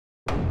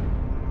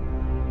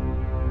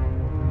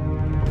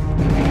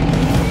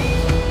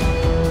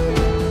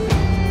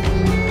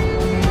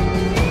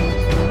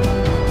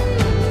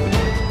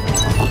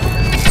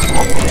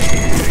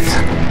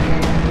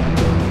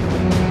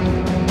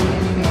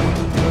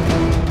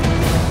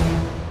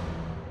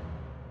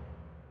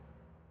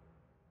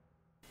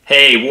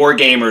Hey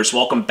Wargamers,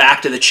 welcome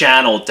back to the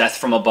channel, Death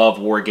from Above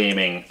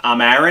Wargaming. I'm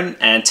Aaron,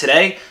 and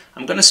today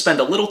I'm going to spend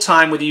a little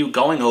time with you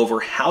going over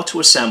how to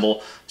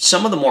assemble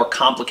some of the more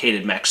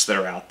complicated mechs that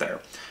are out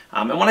there.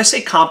 And when I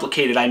say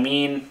complicated, I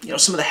mean,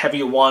 some of the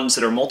heavier ones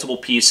that are multiple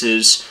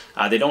pieces.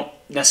 They don't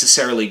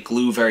necessarily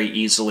glue very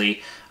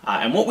easily.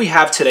 And what we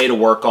have today to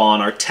work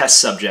on, our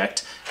test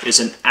subject, is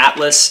an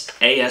Atlas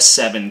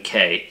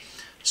AS7-K.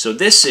 So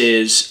this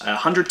is a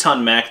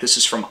 100-ton mech. This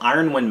is from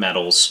Iron Wind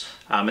Metals.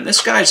 And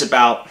this guy's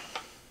about,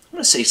 I'm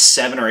going to say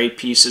 7 or 8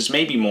 pieces,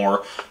 maybe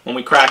more. When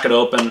we crack it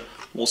open,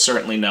 we'll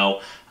certainly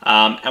know.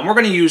 And we're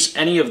going to use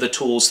any of the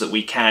tools that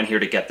we can here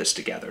to get this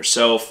together.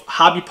 So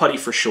hobby putty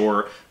for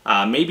sure,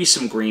 maybe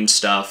some green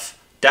stuff.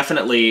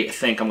 Definitely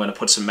think I'm going to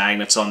put some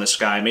magnets on this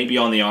guy, maybe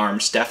on the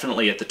arms,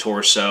 definitely at the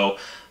torso.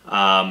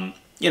 The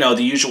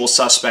usual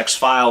suspects,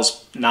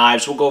 files,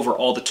 knives. We'll go over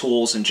all the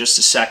tools in just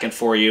a second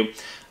for you.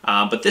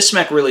 But this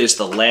mech really is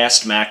the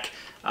last mech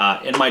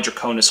in my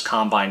Draconis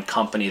Combine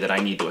company that I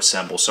need to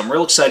assemble. So I'm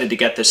real excited to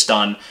get this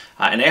done.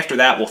 And after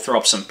that, we'll throw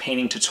up some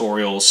painting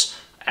tutorials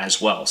as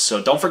well.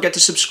 So don't forget to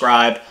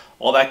subscribe.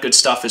 All that good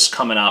stuff is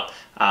coming up.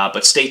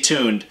 But stay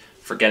tuned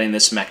for getting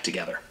this mech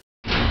together.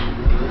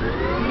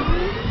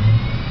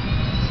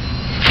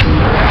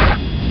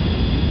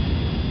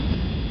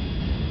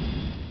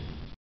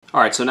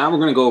 Alright, so now we're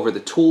going to go over the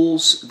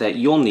tools that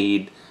you'll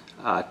need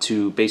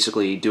to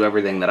basically do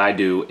everything that I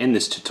do in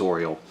this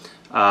tutorial.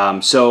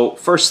 So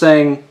first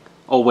thing,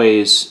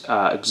 always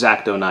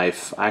X-Acto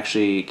knife. I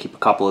actually keep a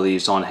couple of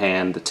these on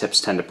hand. The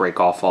tips tend to break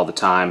off all the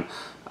time.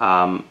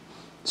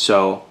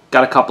 So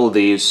got a couple of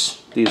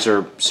these. These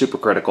are super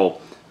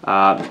critical.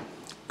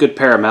 Good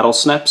pair of metal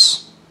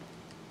snips.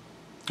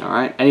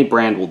 Alright, any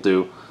brand will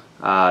do,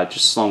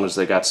 just as long as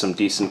they got some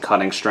decent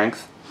cutting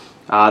strength.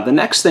 The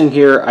next thing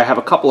here, I have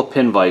a couple of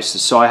pin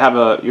vices. So I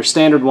have your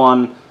standard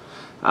one.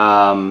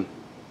 And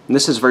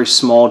this is very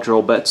small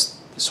drill bits.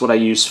 This is what I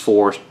use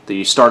for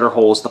the starter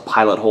holes, the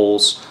pilot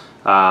holes,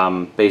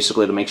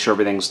 basically to make sure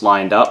everything's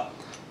lined up.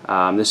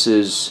 This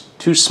is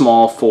too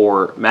small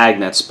for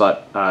magnets,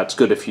 but it's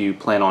good if you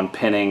plan on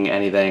pinning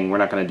anything. We're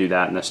not going to do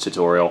that in this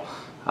tutorial,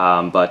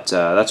 but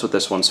that's what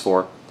this one's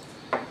for.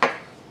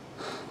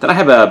 Then I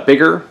have a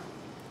bigger,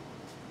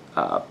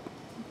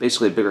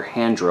 basically a bigger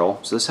hand drill.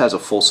 So this has a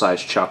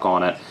full-size chuck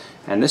on it,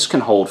 and this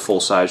can hold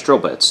full-size drill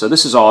bits. So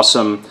this is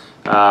awesome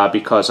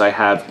because I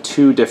have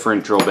two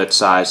different drill bit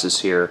sizes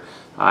here.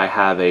 I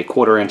have a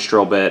 1/4 inch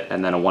drill bit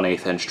and then a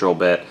 1/8 inch drill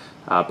bit.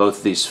 Both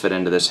of these fit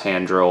into this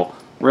hand drill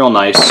real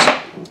nice.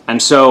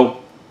 And so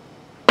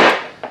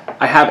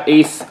I have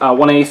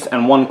 1/8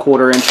 and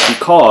 1/4 inch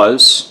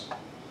because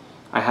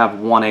I have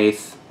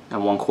 1/8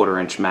 and 1/4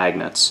 inch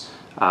magnets.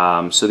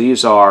 So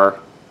these are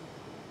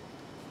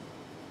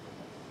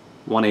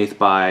 1/8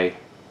 by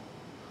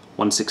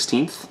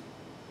 1/16.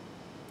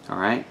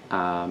 Alright,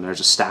 there's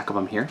a stack of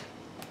them here.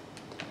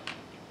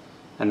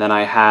 And then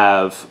I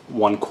have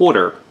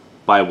 1/4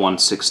 by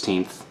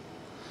 1/16.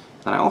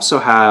 And I also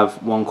have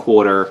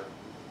 1/4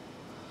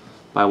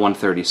 by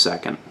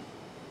 1/32.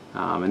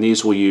 And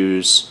these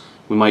we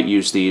might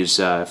use these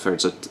if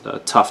it's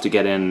tough to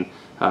get in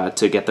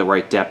to get the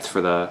right depth for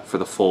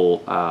the full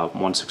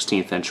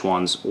 1/16 inch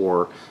ones,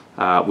 or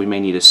we may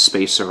need a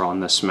spacer on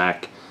this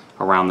mech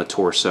around the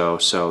torso,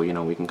 so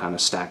we can kind of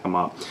stack them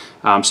up.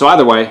 So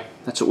either way,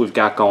 that's what we've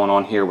got going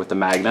on here with the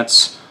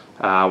magnets.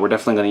 We're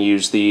definitely going to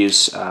use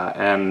these,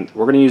 and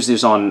we're going to use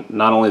these on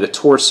not only the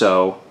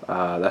torso,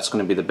 that's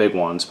going to be the big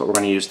ones, but we're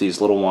going to use these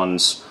little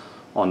ones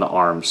on the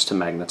arms to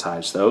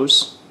magnetize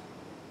those.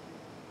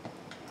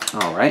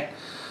 Alright,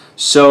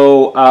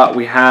 so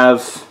we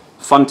have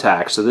fun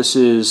tack. So this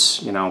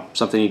is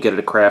something you get at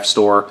a craft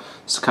store.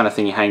 It's the kind of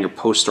thing you hang your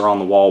poster on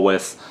the wall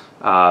with.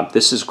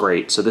 This is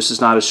great. So this is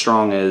not as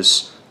strong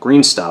as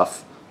green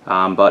stuff,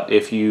 but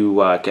if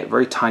you get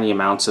very tiny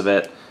amounts of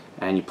it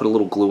and you put a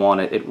little glue on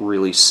it, it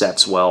really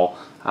sets well.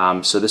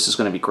 So this is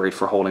going to be great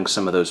for holding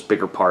some of those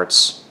bigger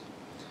parts.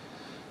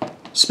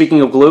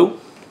 Speaking of glue,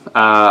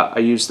 I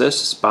use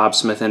this. It's Bob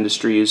Smith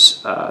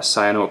Industries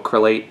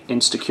cyanoacrylate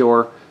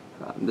Instacure.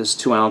 This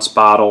is a 2-ounce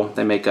bottle.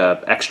 They make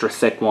a extra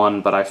thick one,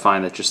 but I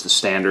find that just the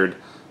standard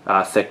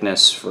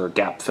thickness for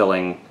gap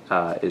filling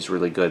is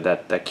really good.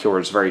 That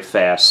cures very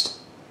fast.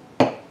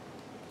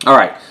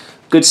 Alright,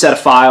 good set of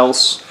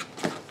files.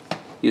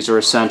 These are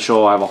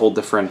essential. I have a whole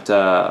different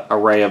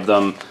array of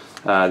them.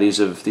 These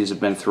have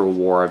been through a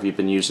war. I've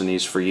been using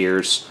these for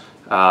years.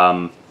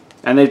 And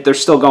they're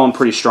still going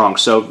pretty strong.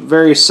 So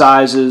various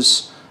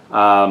sizes,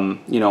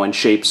 and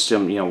shapes,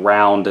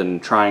 round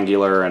and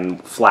triangular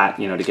and flat,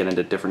 to get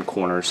into different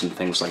corners and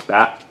things like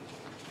that.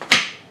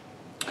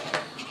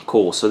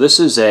 Cool. So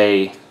this is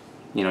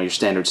your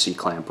standard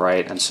C-clamp,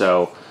 right? And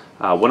so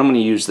what I'm going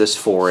to use this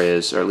for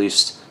is, or at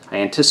least I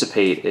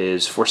anticipate,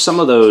 is for some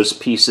of those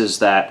pieces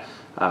that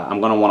I'm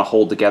going to want to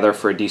hold together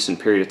for a decent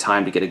period of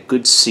time to get a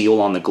good seal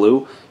on the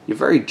glue. You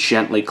very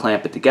gently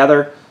clamp it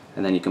together,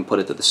 and then you can put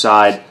it to the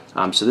side.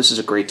 So this is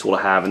a great tool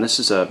to have, and this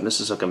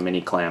is like a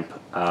mini clamp.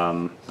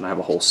 And I have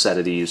a whole set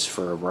of these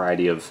for a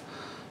variety of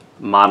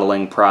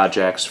modeling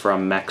projects,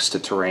 from mechs to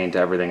terrain to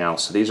everything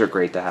else. So these are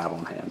great to have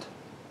on hand.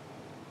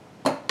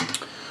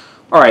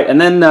 Alright, and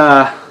then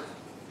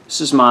this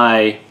is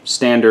my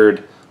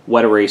standard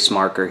wet erase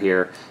marker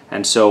here.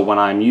 And so when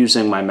I'm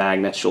using my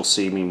magnets, you'll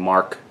see me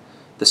mark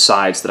the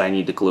sides that I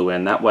need to glue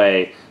in. That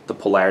way the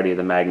polarity of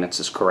the magnets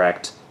is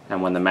correct,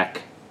 and when the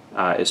mech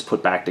is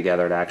put back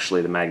together,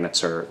 the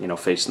magnets are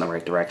facing the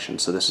right direction.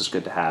 So this is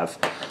good to have.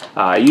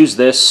 I use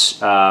this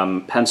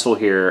pencil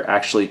here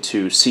actually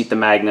to seat the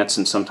magnets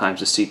and sometimes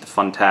to seat the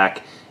fun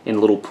tack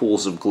in little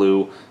pools of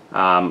glue.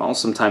 I'll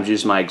sometimes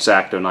use my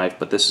X-Acto knife,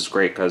 but this is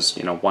great because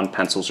one,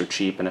 pencils are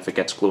cheap, and if it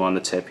gets glue on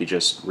the tip, you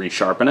just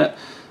resharpen it.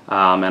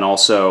 And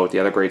also the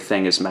other great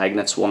thing is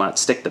magnets will not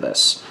stick to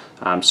this.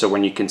 So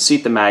when you can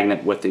seat the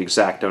magnet with the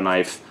X-Acto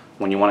knife,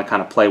 when you want to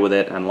kind of play with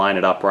it and line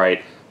it up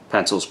right,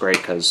 pencil's great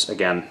because,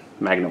 again,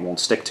 magnet won't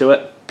stick to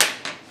it.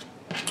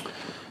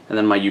 And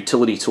then my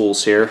utility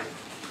tools here,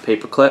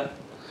 paper clip.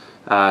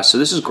 So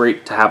this is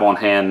great to have on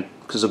hand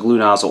because the glue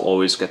nozzle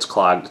always gets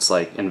clogged. It's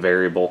like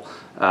invariable.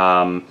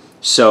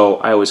 So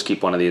I always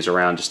keep one of these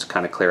around just to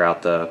kind of clear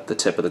out the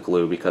tip of the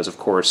glue, because of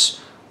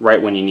course right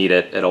when you need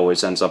it, it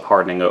always ends up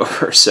hardening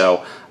over.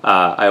 So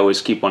I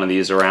always keep one of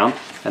these around.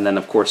 And then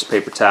of course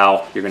paper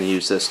towel. You're going to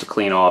use this to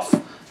clean off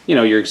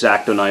your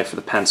X-Acto knife or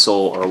the pencil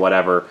or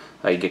whatever.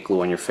 You get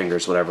glue on your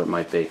fingers, whatever it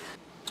might be.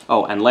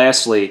 Oh, and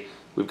lastly,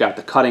 we've got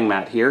the cutting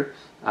mat here.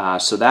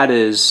 So that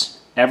is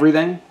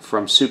everything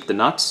from soup to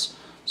nuts.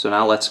 So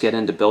now let's get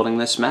into building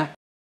this mech.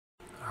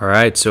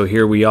 Alright, so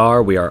here we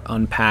are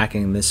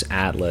unpacking this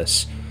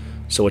Atlas.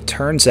 So it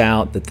turns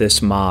out that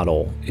this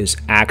model is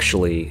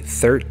actually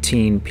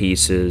 13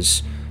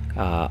 pieces,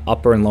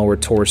 upper and lower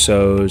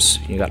torsos.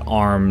 You got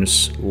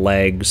arms,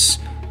 legs,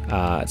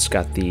 it's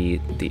got the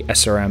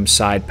SRM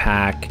side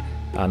pack,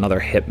 another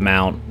hip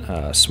mount,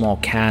 a small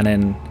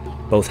cannon,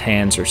 both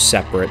hands are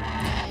separate.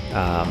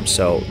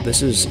 So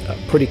this is a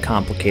pretty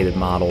complicated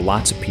model,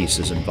 lots of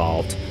pieces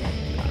involved.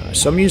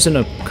 So I'm using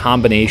a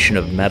combination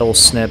of metal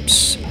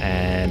snips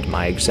and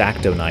my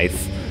X-Acto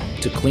knife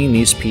to clean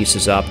these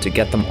pieces up, to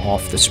get them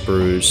off the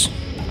sprues,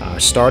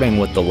 starting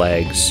with the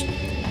legs.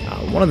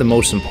 One of the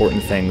most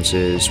important things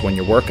is when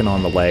you're working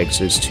on the legs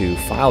is to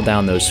file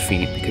down those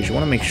feet, because you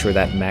want to make sure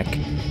that mech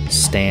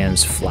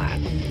stands flat.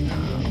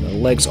 The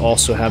legs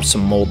also have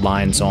some mold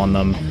lines on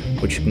them,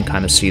 which you can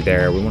kind of see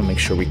there. We want to make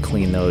sure we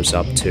clean those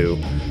up too.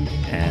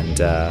 And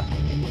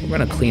we're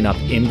going to clean up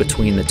in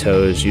between the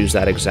toes, use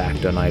that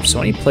X-Acto knife. So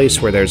any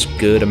place where there's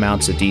good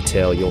amounts of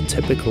detail, you'll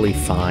typically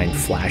find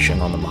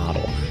flashing on the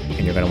model.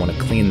 And you're going to want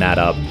to clean that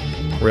up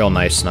real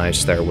nice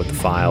there with the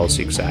files,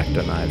 the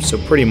X-Acto knives. So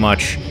pretty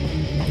much,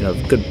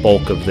 the good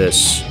bulk of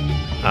this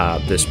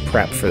this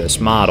prep for this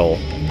model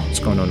is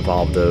going to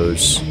involve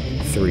those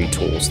three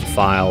tools: the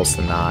files,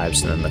 the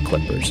knives, and then the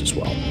clippers as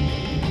well.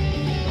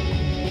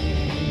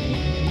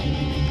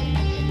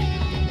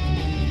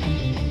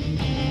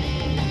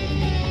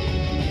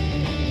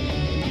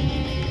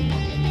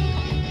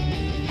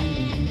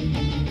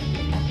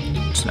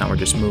 So now we're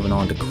just moving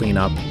on to clean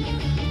up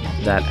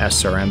that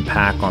SRM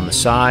pack on the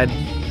side.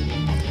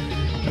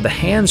 The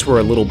hands were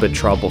a little bit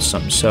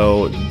troublesome.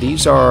 So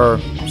these are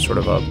sort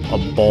of a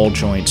ball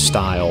joint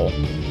style.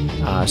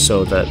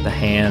 So that the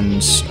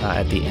hands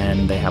at the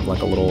end, they have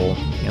like a little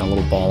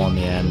ball on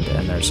the end,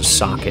 and there's a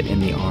socket in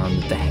the arm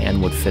that the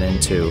hand would fit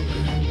into.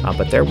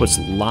 But there was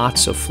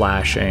lots of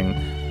flashing,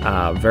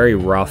 very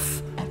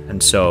rough,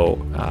 and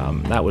so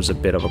that was a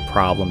bit of a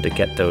problem to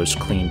get those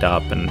cleaned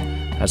up. And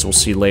as we'll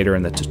see later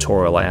in the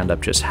tutorial, I end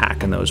up just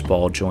hacking those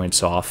ball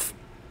joints off.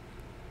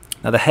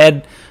 Now the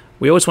head,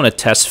 we always want to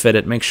test fit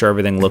it, make sure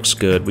everything looks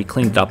good. We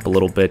cleaned it up a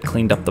little bit,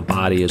 cleaned up the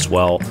body as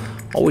well.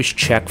 Always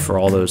check for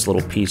all those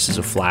little pieces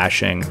of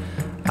flashing.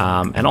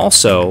 And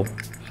also,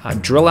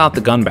 drill out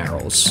the gun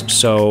barrels.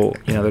 So,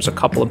 there's a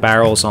couple of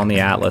barrels on the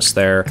Atlas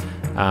there,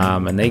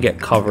 and they get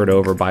covered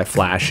over by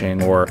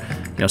flashing, or,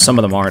 some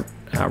of them aren't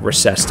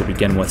recessed to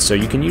begin with. So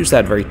you can use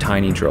that very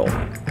tiny drill.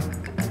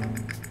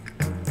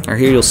 Or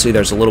here you'll see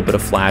there's a little bit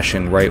of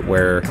flashing right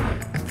where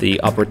the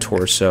upper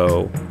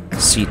torso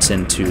seats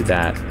into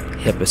that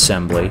hip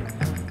assembly.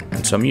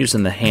 And so I'm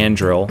using the hand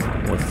drill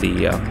with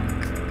the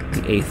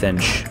 1/8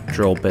 inch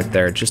drill bit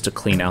there just to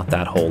clean out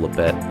that hole a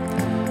bit.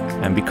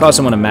 And because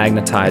I'm going to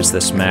magnetize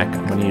this mech,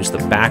 I'm going to use the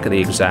back of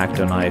the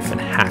X-Acto knife and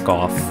hack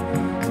off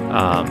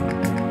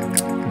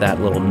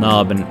that little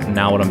nub. And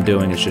now what I'm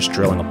doing is just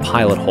drilling a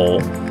pilot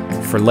hole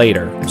for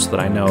later, so that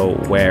I know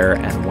where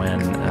and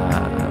when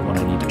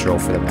I need to drill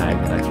for the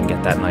magnet. I can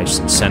get that nice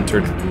and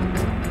centered.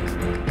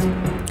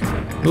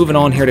 Moving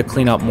on here to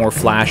clean up more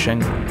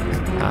flashing.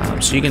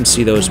 So you can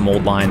see those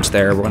mold lines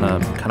there. We're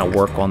going to kind of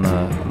work on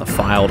the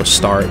file to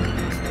start. You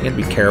got to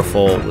be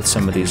careful with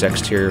some of these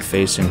exterior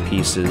facing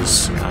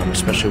pieces,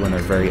 especially when they're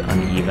very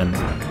uneven.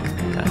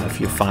 If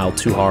you file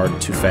too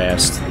hard, too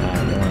fast,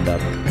 you'll end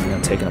up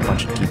taking a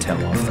bunch of detail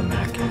off the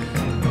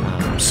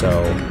mech.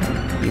 So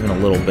even a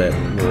little bit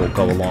will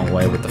go a long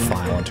way with the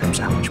file in terms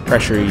of how much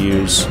pressure you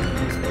use.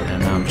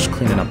 And now I'm just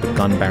cleaning up the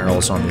gun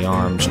barrels on the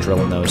arms,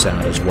 drilling those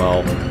out as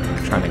well.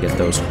 trying to get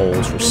those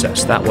holes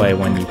recessed. That way,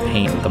 when you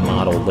paint the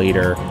model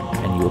later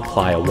and you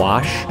apply a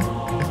wash,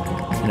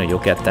 you know, you'll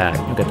get that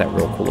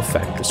real cool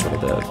effect, the sort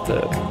of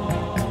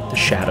the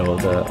shadow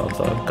of the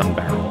gun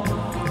barrel.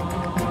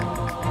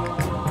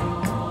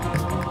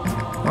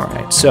 All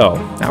right, so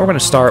now we're going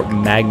to start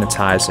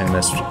magnetizing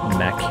this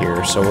mech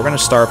here. So we're going to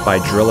start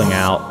by drilling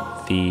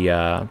out the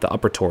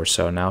upper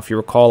torso. Now, if you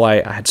recall,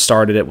 I had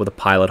started it with a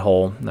pilot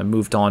hole, and I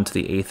moved on to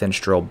the 1/8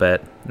 inch drill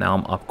bit. Now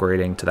I'm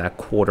upgrading to that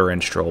 1/4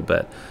 inch drill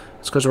bit.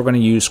 It's because we're going to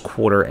use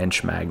 1/4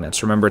 inch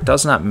magnets. Remember, it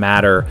does not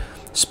matter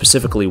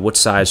specifically what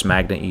size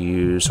magnet you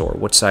use or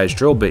what size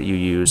drill bit you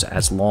use,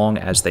 as long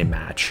as they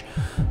match.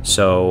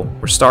 So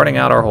we're starting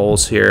out our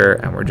holes here,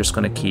 and we're just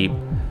going to keep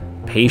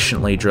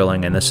patiently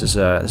drilling, and this is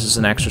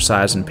an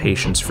exercise in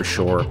patience for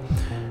sure.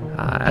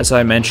 As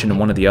I mentioned in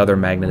one of the other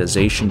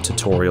magnetization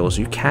tutorials,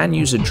 you can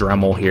use a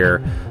Dremel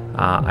here.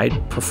 I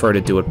prefer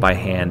to do it by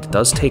hand. It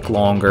does take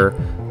longer,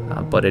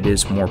 but it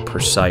is more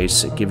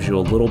precise. It gives you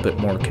a little bit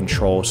more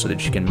control so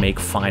that you can make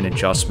fine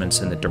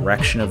adjustments in the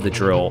direction of the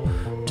drill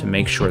to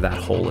make sure that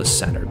hole is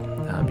centered.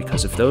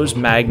 Because if those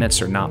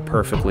magnets are not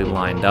perfectly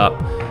lined up,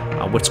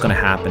 what's going to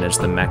happen is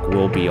the mech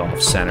will be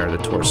off center. The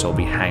torso will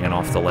be hanging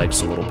off the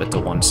legs a little bit to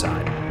one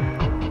side.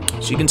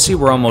 So you can see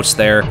we're almost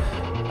there.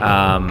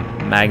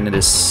 Magnet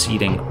is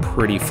seating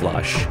pretty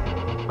flush,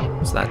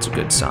 so that's a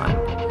good sign.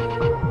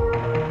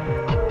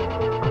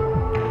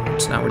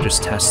 So now we're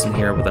just testing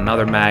here with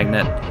another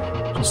magnet.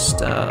 Just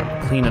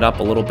clean it up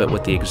a little bit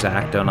with the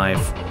X-Acto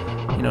knife.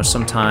 You know,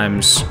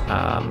 sometimes,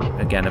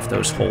 again, if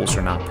those holes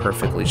are not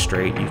perfectly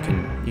straight,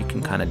 you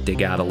can kind of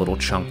dig out a little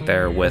chunk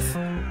there with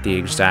the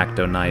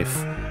X-Acto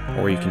knife,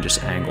 or you can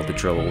just angle the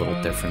drill a little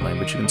differently.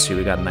 But you can see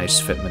we got a nice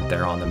fitment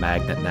there on the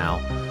magnet now,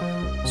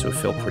 so we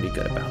feel pretty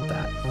good about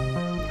that.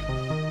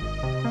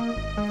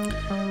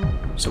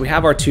 So we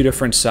have our two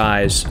different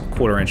size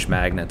 1/4 inch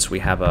magnets. We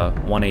have a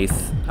 1/8,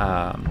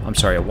 I'm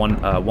sorry, a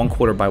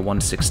 1/4 by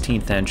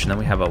 1/16 inch, and then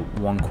we have a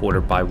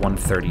 1/4 by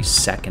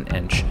 1/32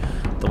 inch.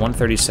 The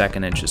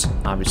 1/32 inch is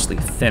obviously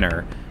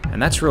thinner,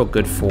 and that's real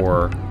good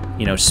for,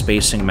 you know,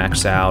 spacing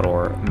mechs out,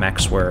 or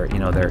mechs where, you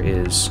know, there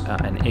is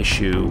an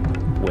issue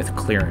with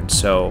clearance.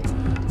 So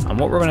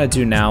what we're going to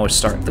do now is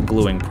start the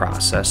gluing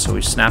process. So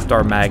we snapped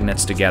our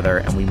magnets together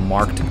and we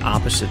marked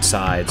opposite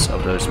sides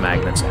of those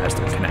magnets as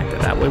they're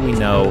connected. That way we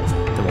know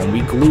that when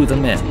we glue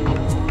them in,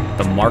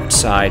 the marked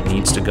side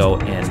needs to go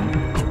in,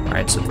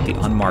 right, so that the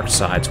unmarked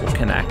sides will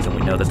connect, and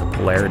we know that the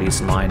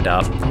polarities lined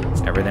up,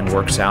 everything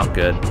works out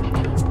good.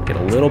 We get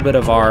a little bit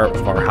of our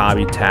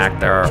hobby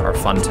tack there, our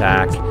fun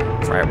tack.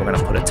 Right, we're going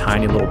to put a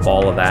tiny little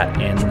ball of that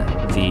in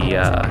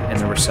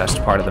the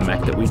recessed part of the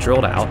mech that we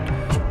drilled out.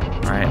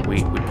 All right,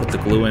 we put the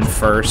glue in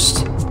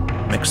first,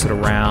 mix it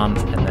around,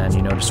 and then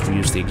you notice we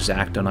use the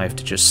X-Acto knife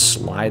to just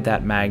slide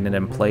that magnet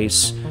in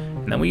place,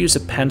 and then we use a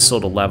pencil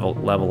to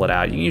level it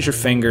out. You can use your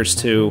fingers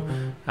too.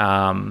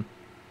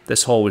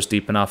 This hole was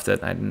deep enough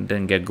that I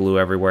didn't get glue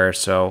everywhere,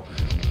 so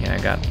yeah,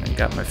 I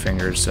got my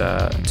fingers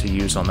to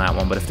use on that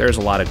one. But if there's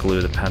a lot of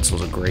glue, the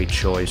pencil's a great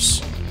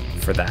choice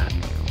for that.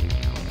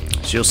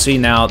 So you'll see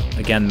now,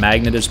 again,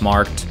 magnet is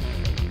marked.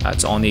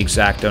 It's on the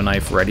X-Acto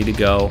knife, ready to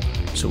go.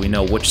 So we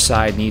know which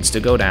side needs to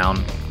go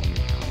down.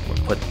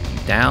 We'll put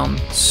it down,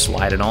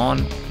 slide it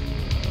on,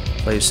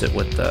 place it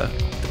with the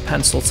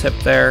pencil tip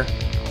there,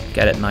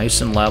 get it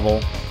nice and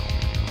level.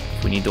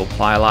 If we need to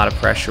apply a lot of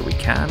pressure, we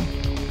can,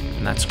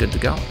 and that's good to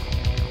go.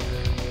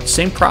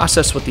 Same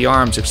process with the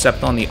arms,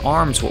 except on the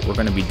arms what we're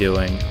going to be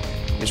doing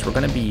is we're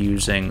going to be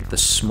using the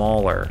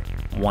smaller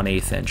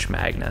 1/8 inch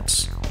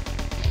magnets.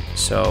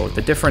 So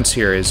the difference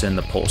here is in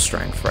the pull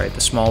strength, right?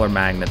 The smaller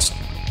magnets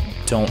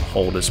don't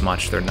hold as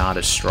much, they're not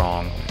as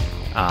strong.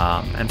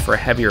 And for a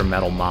heavier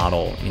metal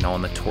model, you know,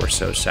 in the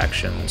torso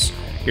sections,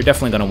 you're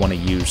definitely going to want to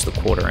use the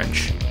 1/4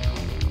 inch.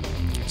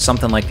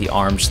 Something like the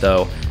arms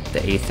though, the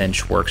 1/8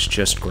 inch works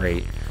just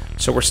great.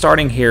 So we're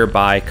starting here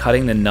by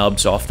cutting the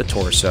nubs off the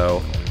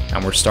torso,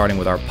 and we're starting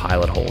with our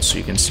pilot holes. So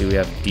you can see we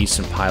have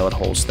decent pilot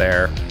holes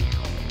there.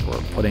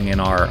 We're putting in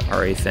our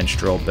 1/8 inch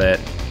drill bit,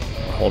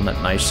 we're holding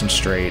it nice and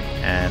straight,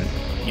 and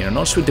you know,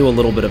 notice we do a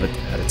little bit of it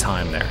at a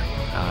time there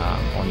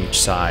on each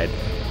side.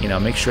 You know,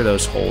 make sure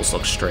those holes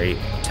look straight,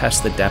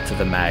 test the depth of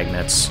the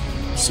magnets,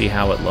 see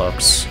how it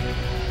looks,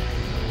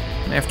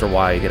 and after a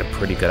while you get a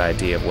pretty good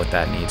idea of what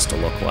that needs to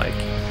look like.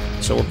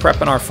 So we're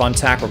prepping our fun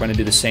tack. We're going to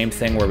do the same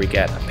thing where we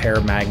get a pair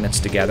of magnets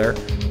together,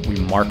 we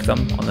mark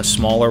them. On the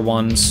smaller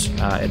ones,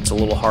 it's a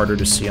little harder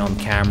to see on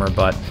camera,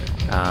 but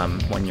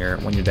when you're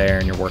there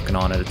and you're working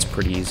on it, it's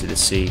pretty easy to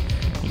see.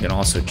 You can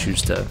also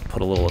choose to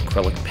put a little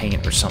acrylic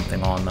paint or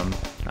something on them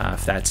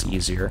if that's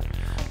easier.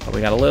 But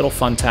we got a little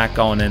fun tack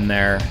going in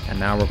there, and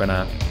now we're going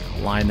to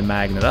line the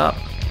magnet up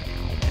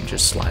and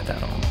just slide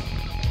that on.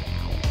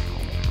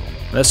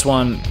 This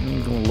one,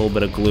 a little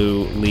bit of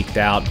glue leaked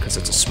out because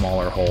it's a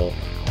smaller hole.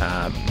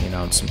 You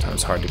know, it's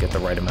sometimes hard to get the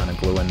right amount of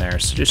glue in there,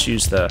 so just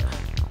use the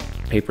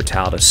paper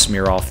towel to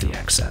smear off the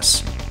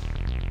excess.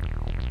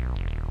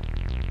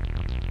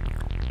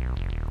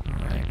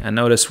 Alright, And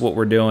notice what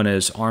we're doing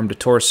is arm to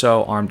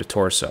torso, arm to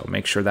torso.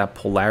 Make sure that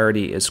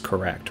polarity is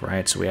correct,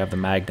 right? So we have the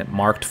magnet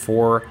marked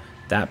for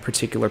that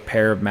particular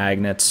pair of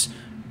magnets.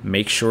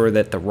 Make sure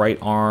that the right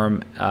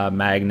arm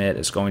magnet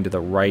is going to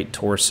the right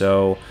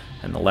torso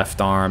and the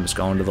left arm is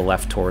going to the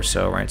left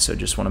torso, right? So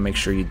just want to make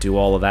sure you do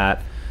all of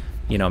that,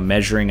 you know,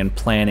 measuring and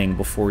planning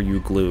before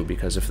you glue,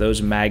 because if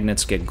those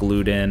magnets get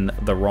glued in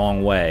the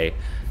wrong way,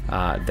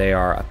 they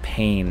are a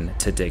pain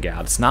to dig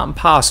out. It's not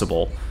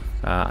impossible.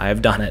 I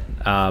have done it,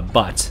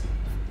 but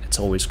it's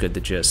always good to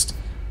just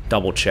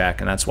double check,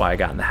 and that's why I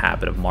got in the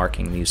habit of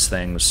marking these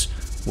things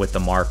with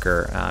the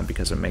marker,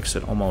 because it makes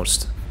it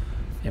almost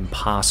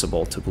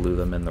impossible to glue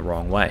them in the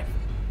wrong way.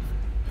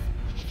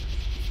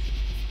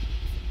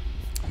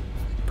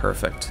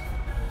 Perfect.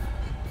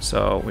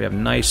 So we have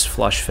nice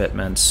flush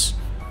fitments,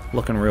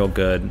 looking real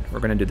good. We're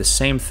going to do the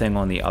same thing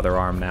on the other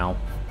arm now.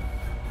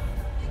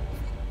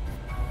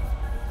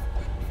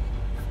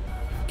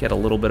 Get a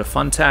little bit of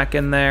fun tack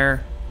in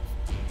there.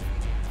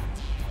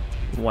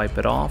 Wipe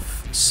it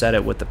off, set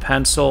it with the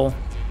pencil,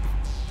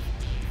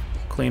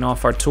 clean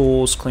off our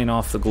tools, clean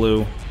off the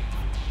glue.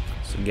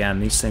 So again,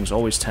 these things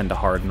always tend to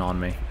harden on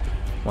me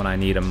when I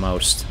need them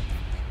most.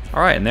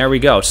 Alright, and there we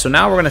go. So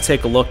now we're going to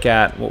take a look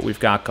at what we've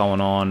got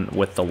going on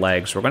with the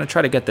legs. We're going to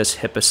try to get this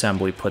hip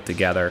assembly put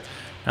together.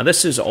 Now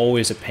this is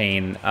always a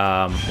pain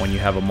when you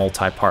have a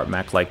multi-part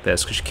mech like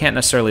this, because you can't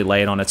necessarily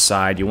lay it on its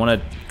side. You want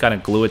to kind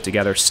of glue it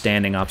together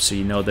standing up so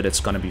you know that it's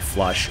going to be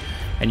flush.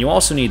 And you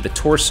also need the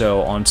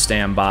torso on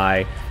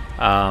standby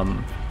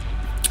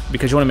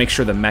because you want to make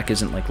sure the mech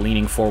isn't like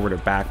leaning forward or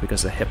back,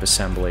 because the hip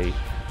assembly,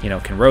 you know,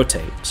 can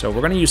rotate. So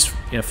we're going to use,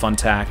 you know, fun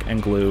tack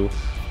and glue.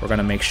 We're going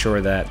to make sure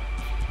that,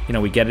 you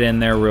know, we get it in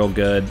there real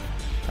good.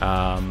 You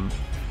know,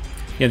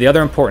 the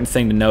other important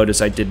thing to note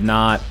is I did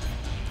not,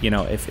 you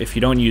know, if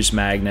you don't use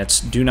magnets,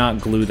 do not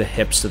glue the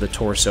hips to the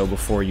torso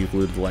before you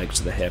glue the legs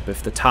to the hip.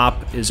 If the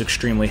top is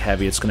extremely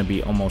heavy, it's going to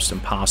be almost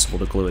impossible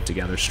to glue it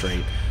together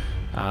straight.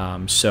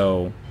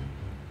 So,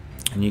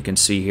 and you can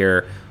see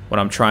here, what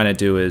I'm trying to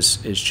do is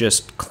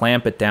just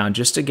clamp it down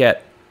just to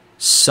get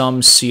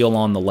some seal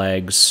on the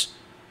legs,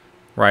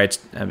 right?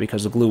 And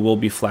because the glue will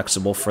be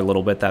flexible for a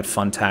little bit, that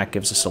fun tack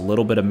gives us a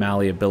little bit of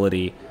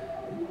malleability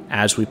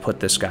as we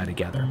put this guy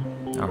together.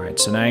 All right,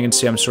 so now you can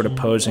see I'm sort of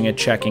posing it,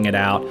 checking it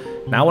out.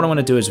 Now what I want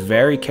to do is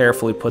very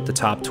carefully put the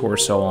top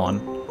torso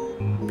on,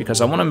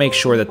 because I want to make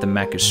sure that the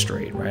mech is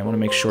straight, right? I want to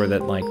make sure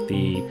that like the,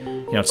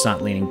 you know, it's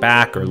not leaning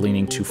back or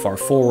leaning too far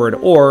forward,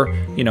 or,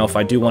 you know, if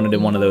I do want it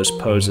in one of those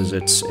poses,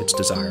 it's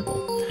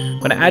desirable. I'm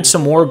going to add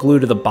some more glue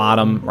to the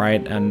bottom,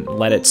 right, and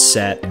let it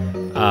set. You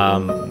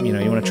know,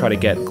 you want to try to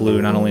get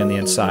glue not only on the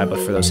inside, but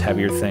for those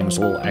heavier things,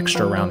 a little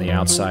extra around the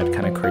outside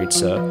kind of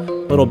creates a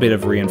little bit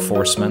of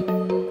reinforcement.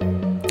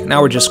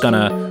 Now we're just going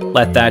to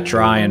let that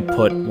dry and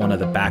put one of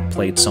the back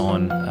plates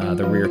on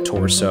the rear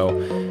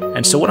torso.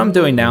 And so what I'm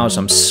doing now is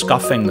I'm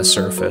scuffing the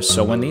surface.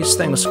 So when these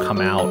things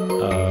come out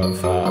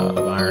of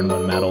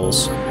ironwood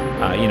metals,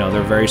 you know,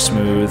 they're very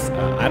smooth.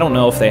 I don't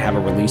know if they have a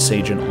release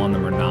agent on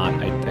them or not.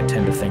 I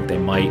tend to think they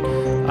might,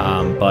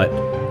 but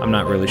I'm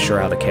not really sure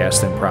how the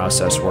casting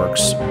process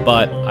works.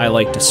 But I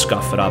like to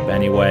scuff it up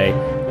anyway.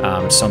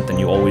 It's something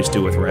you always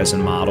do with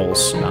resin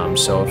models.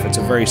 So if it's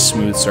a very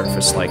smooth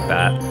surface like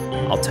that,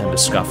 I'll tend to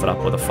scuff it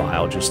up with a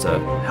file just to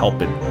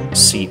help it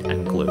seat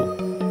and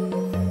glue.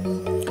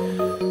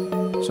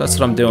 So that's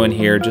what I'm doing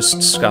here,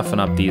 just scuffing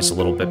up these a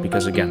little bit,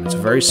 because again, it's a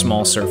very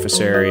small surface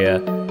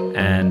area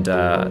and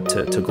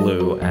to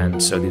glue,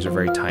 and so these are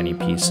very tiny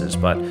pieces.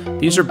 But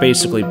these are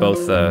basically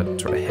both the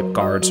sort of hip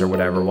guards or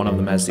whatever. One of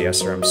them has the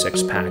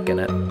SRM6 pack in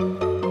it.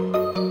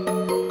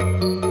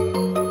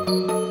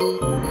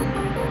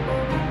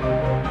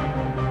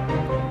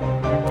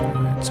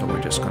 Alright, so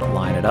we're just going to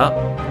line it up.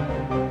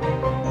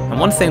 And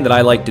one thing that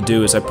I like to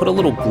do is I put a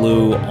little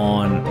glue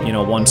on, you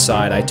know, one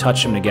side, I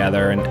touch them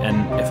together, and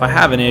if I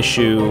have an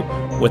issue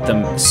with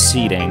them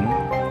seating,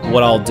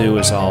 what I'll do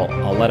is I'll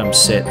let them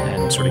sit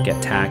and sort of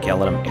get tacky. I'll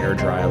let them air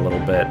dry a little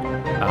bit,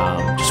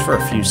 just for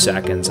a few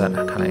seconds. That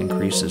kind of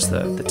increases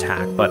the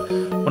tack. But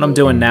what I'm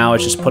doing now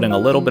is just putting a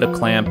little bit of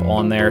clamp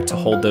on there to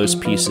hold those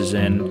pieces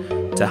in,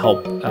 to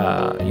help,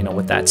 you know,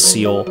 with that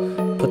seal.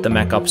 Put the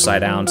mech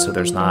upside down so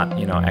there's not,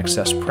 you know,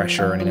 excess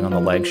pressure or anything on the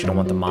legs. You don't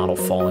want the model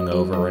falling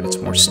over, and it's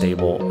more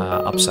stable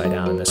upside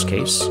down in this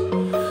case.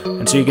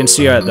 And so you can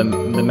see the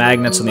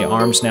magnets on the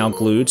arms now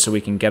glued, so we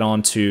can get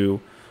on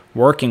to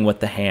working with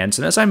the hands.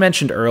 And as I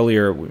mentioned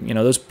earlier, you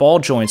know, those ball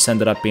joints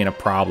ended up being a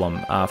problem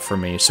for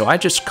me, so I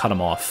just cut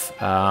them off.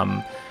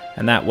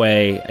 And that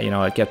way, you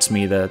know, it gets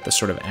me the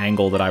sort of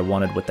angle that I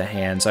wanted with the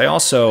hands. I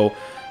also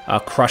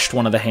crushed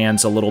one of the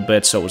hands a little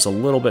bit, so it was a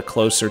little bit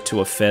closer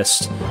to a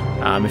fist.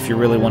 If you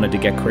really wanted to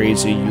get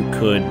crazy, you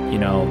could, you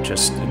know,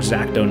 just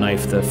X-Acto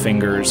knife the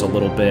fingers a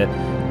little bit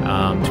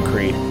to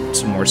create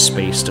some more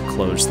space to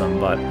close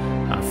them. But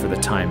for the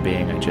time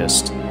being, I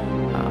just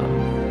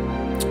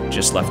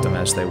left them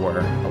as they were,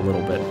 a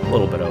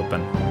little bit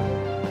open.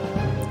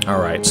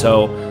 All right,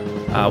 so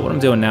what I'm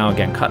doing now,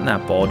 again, cutting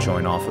that ball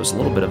joint off was a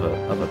little bit of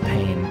a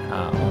pain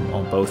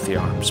on both the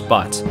arms,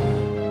 but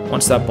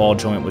Once that ball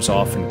joint was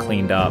off and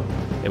cleaned up,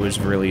 it was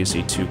really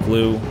easy to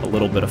glue a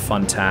little bit of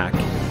fun tack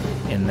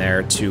in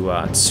there to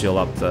seal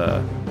up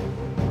the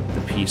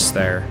piece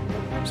there,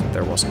 so that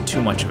there wasn't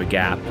too much of a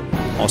gap.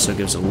 Also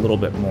gives a little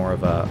bit more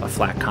of a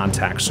flat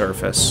contact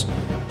surface.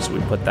 So we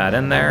put that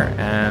in there,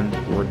 and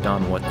we're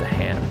done with the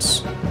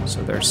hands.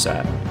 So they're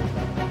set.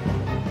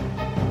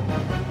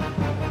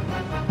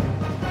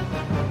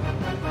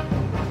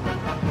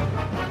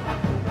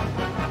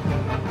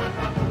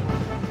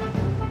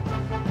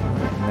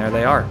 And there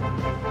they are.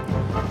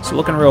 So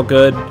looking real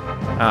good.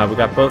 We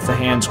got both the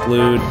hands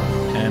glued,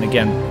 and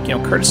again,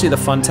 courtesy of the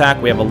fun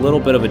tack, we have a little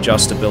bit of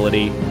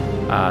adjustability,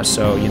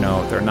 so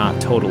they're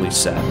not totally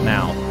set.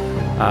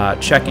 Now,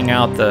 checking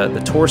out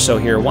the torso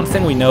here, one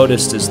thing we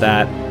noticed is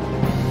that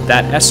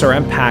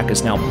SRM pack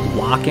is now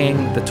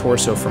blocking the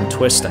torso from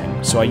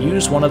twisting. So I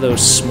used one of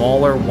those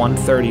smaller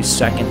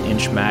 1/32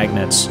 inch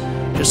magnets,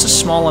 just a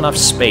small enough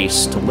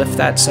space to lift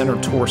that center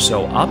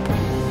torso up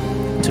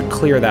to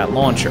clear that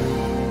launcher.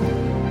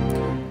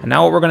 And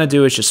now what we're going to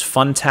do is just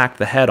fun tack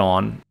the head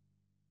on,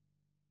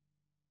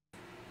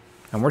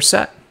 and we're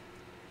set.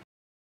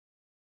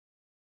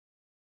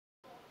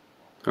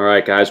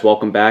 Alright guys,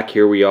 welcome back.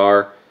 Here we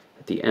are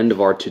at the end of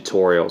our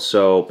tutorial.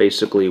 So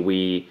basically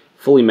we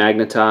fully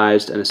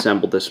magnetized and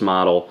assembled this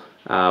model.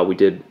 We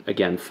did,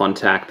 again, fun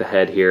tack the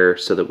head here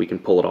so that we can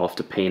pull it off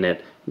to paint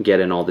it and get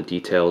in all the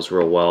details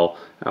real well.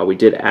 We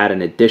did add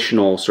an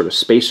additional sort of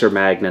spacer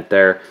magnet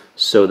there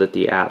so that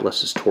the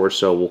Atlas's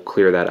torso will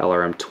clear that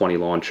LRM-20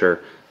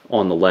 launcher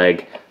on the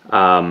leg.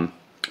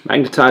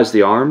 Magnetize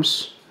the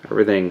arms.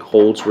 Everything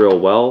holds real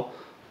well.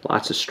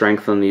 Lots of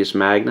strength on these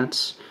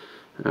magnets.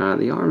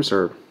 The arms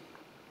are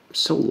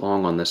so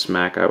long on this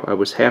mech. I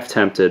was half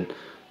tempted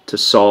to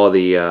saw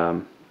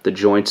the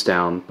joints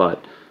down,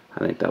 but I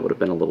think that would have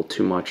been a little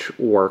too much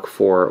work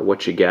for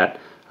what you get.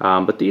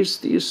 But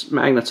these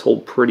magnets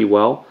hold pretty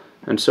well,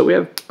 and so we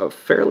have a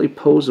fairly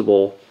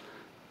posable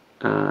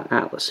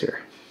Atlas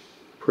here.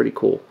 Pretty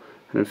cool.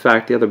 And in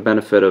fact, the other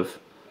benefit of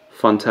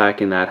fun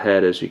tacking that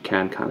head is you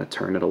can kind of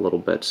turn it a little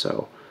bit,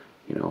 so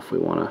if we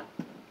want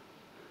to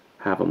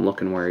have him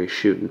looking where he's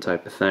shooting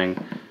type of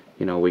thing,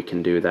 we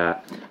can do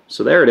that.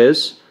 So there it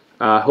is.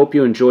 Hope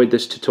you enjoyed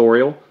this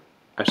tutorial.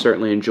 I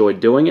certainly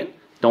enjoyed doing it.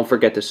 Don't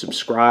forget to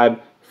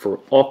subscribe for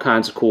all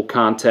kinds of cool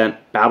content,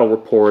 battle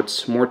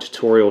reports, more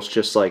tutorials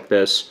just like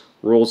this,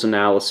 rules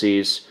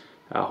analyses,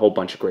 a whole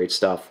bunch of great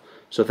stuff.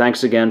 So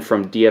thanks again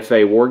from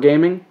DFA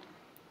Wargaming,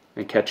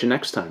 and catch you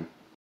next time.